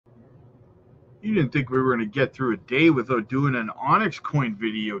You didn't think we were going to get through a day without doing an Onyx coin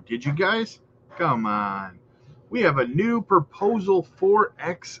video, did you guys? Come on. We have a new proposal for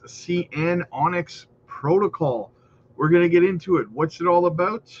XCN Onyx protocol. We're going to get into it. What's it all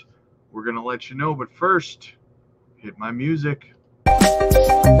about? We're going to let you know, but first, hit my music.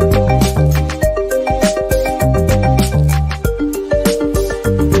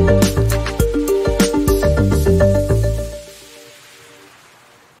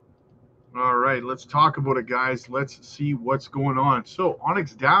 All right, let's talk about it, guys. Let's see what's going on. So,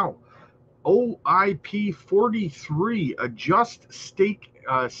 Onyx DAO, OIP 43, adjust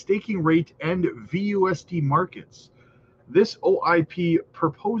staking rate and VUSD markets. This OIP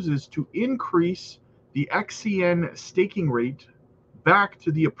proposes to increase the XCN staking rate back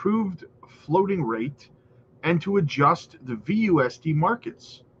to the approved floating rate and to adjust the VUSD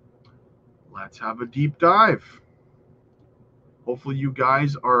markets. Let's have a deep dive. Hopefully you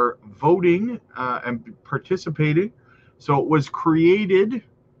guys are voting and participating. So it was created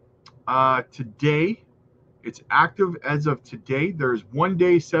today. It's active as of today. There's 1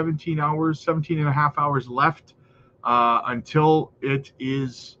 day, 17 and a half hours left until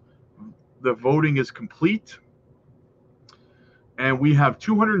the voting is complete. And we have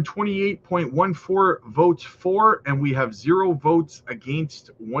 228.14 votes for, and we have 0 votes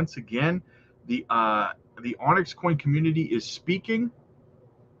against. Once again, the Onyx coin community is speaking.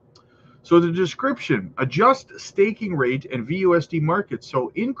 So the description: adjust staking rate and VUSD market.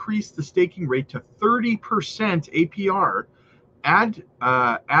 So increase the staking rate to 30% APR. Add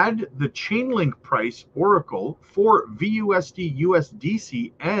the Chainlink price Oracle for VUSD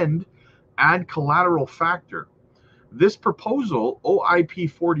USDC and add collateral factor. This proposal,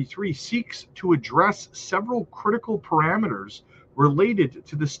 OIP 43, seeks to address several critical parameters related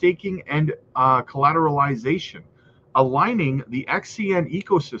to the staking and collateralization, aligning the XCN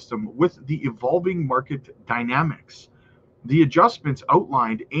ecosystem with the evolving market dynamics. The adjustments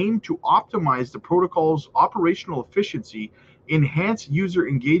outlined aim to optimize the protocol's operational efficiency, enhance user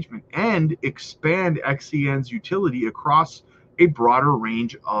engagement, and expand XCN's utility across a broader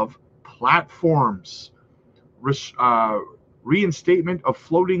range of platforms. Reinstatement of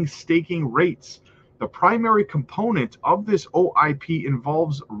floating staking rates. The primary component of this OIP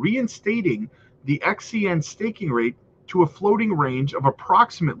involves reinstating the XCN staking rate to a floating range of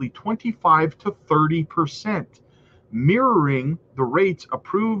approximately 25 to 30%, mirroring the rates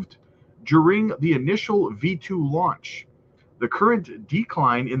approved during the initial V2 launch. The current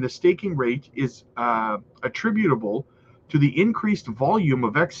decline in the staking rate is attributable to the increased volume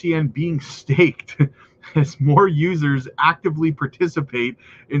of XCN being staked as more users actively participate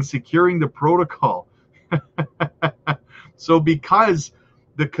in securing the protocol. So because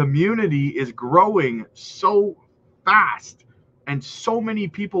the community is growing so fast and so many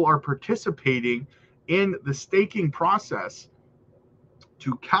people are participating in the staking process,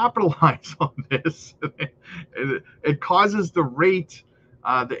 to capitalize on this, it causes the rate,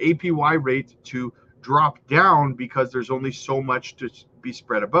 the APY rate, to drop down because there's only so much to be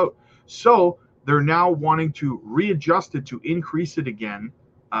spread about. So they're now wanting to readjust it to increase it again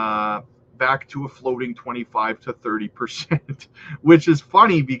back to a floating 25 to 30%, which is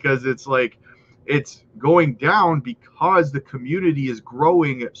funny because it's like it's going down because the community is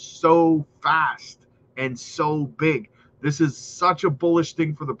growing so fast and so big. This is such a bullish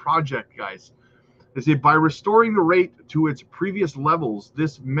thing for the project, guys. They say by restoring the rate to its previous levels,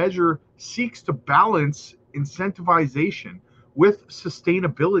 this measure seeks to balance incentivization with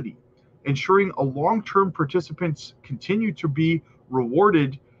sustainability, ensuring a long-term participants continue to be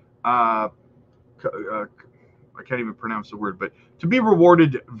rewarded. I can't even pronounce the word, but to be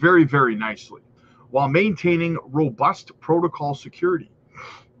rewarded very, very nicely, while maintaining robust protocol security.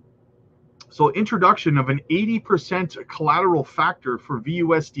 So introduction of an 80% collateral factor for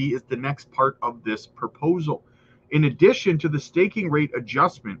VUSD is the next part of this proposal. In addition to the staking rate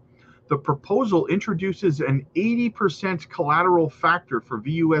adjustment, the proposal introduces an 80% collateral factor for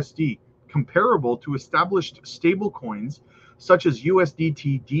VUSD, comparable to established stablecoins such as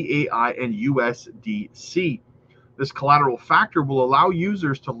USDT, DAI, and USDC. This collateral factor will allow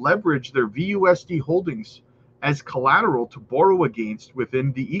users to leverage their VUSD holdings as collateral to borrow against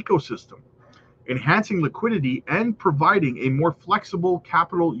within the ecosystem, enhancing liquidity and providing a more flexible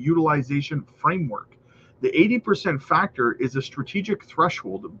capital utilization framework. The 80% factor is a strategic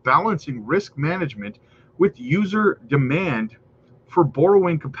threshold balancing risk management with user demand for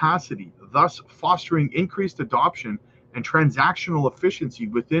borrowing capacity, thus fostering increased adoption and transactional efficiency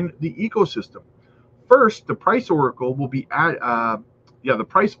within the ecosystem. First, the price oracle will be added,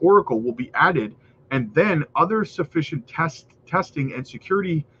 and then other sufficient testing and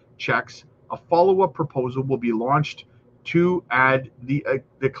security checks a follow-up proposal will be launched to add the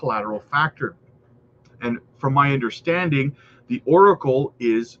collateral factor. And from my understanding, the oracle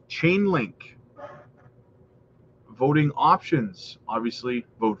is Chainlink. Voting options, obviously,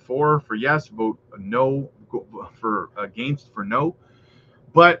 vote for yes, vote no for against for no.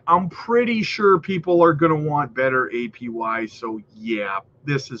 But I'm pretty sure people are going to want better APY. So yeah,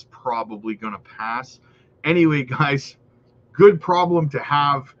 this is probably going to pass. Anyway, guys, good problem to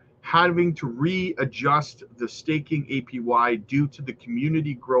have. Having to readjust the staking APY due to the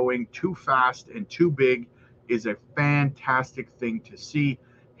community growing too fast and too big is a fantastic thing to see.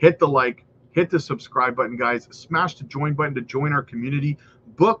 Hit the like, hit the subscribe button, guys. Smash the join button to join our community.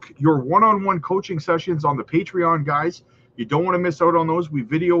 Book your one-on-one coaching sessions on the Patreon, guys. You don't want to miss out on those. We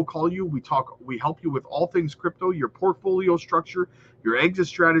video call you. We help you with all things crypto, your portfolio structure, your exit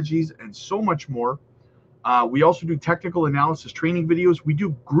strategies, and so much more. We also do technical analysis training videos. We do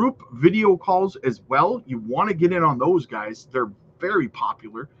group video calls as well. You want to get in on those, guys. They're very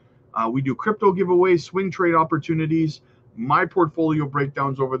popular. We do crypto giveaways, swing trade opportunities, my portfolio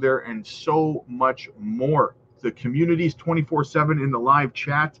breakdowns over there, and so much more. The community's 24/7 in the live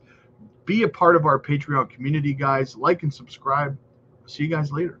chat. Be a part of our Patreon community, guys. Like and subscribe. See you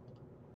guys later.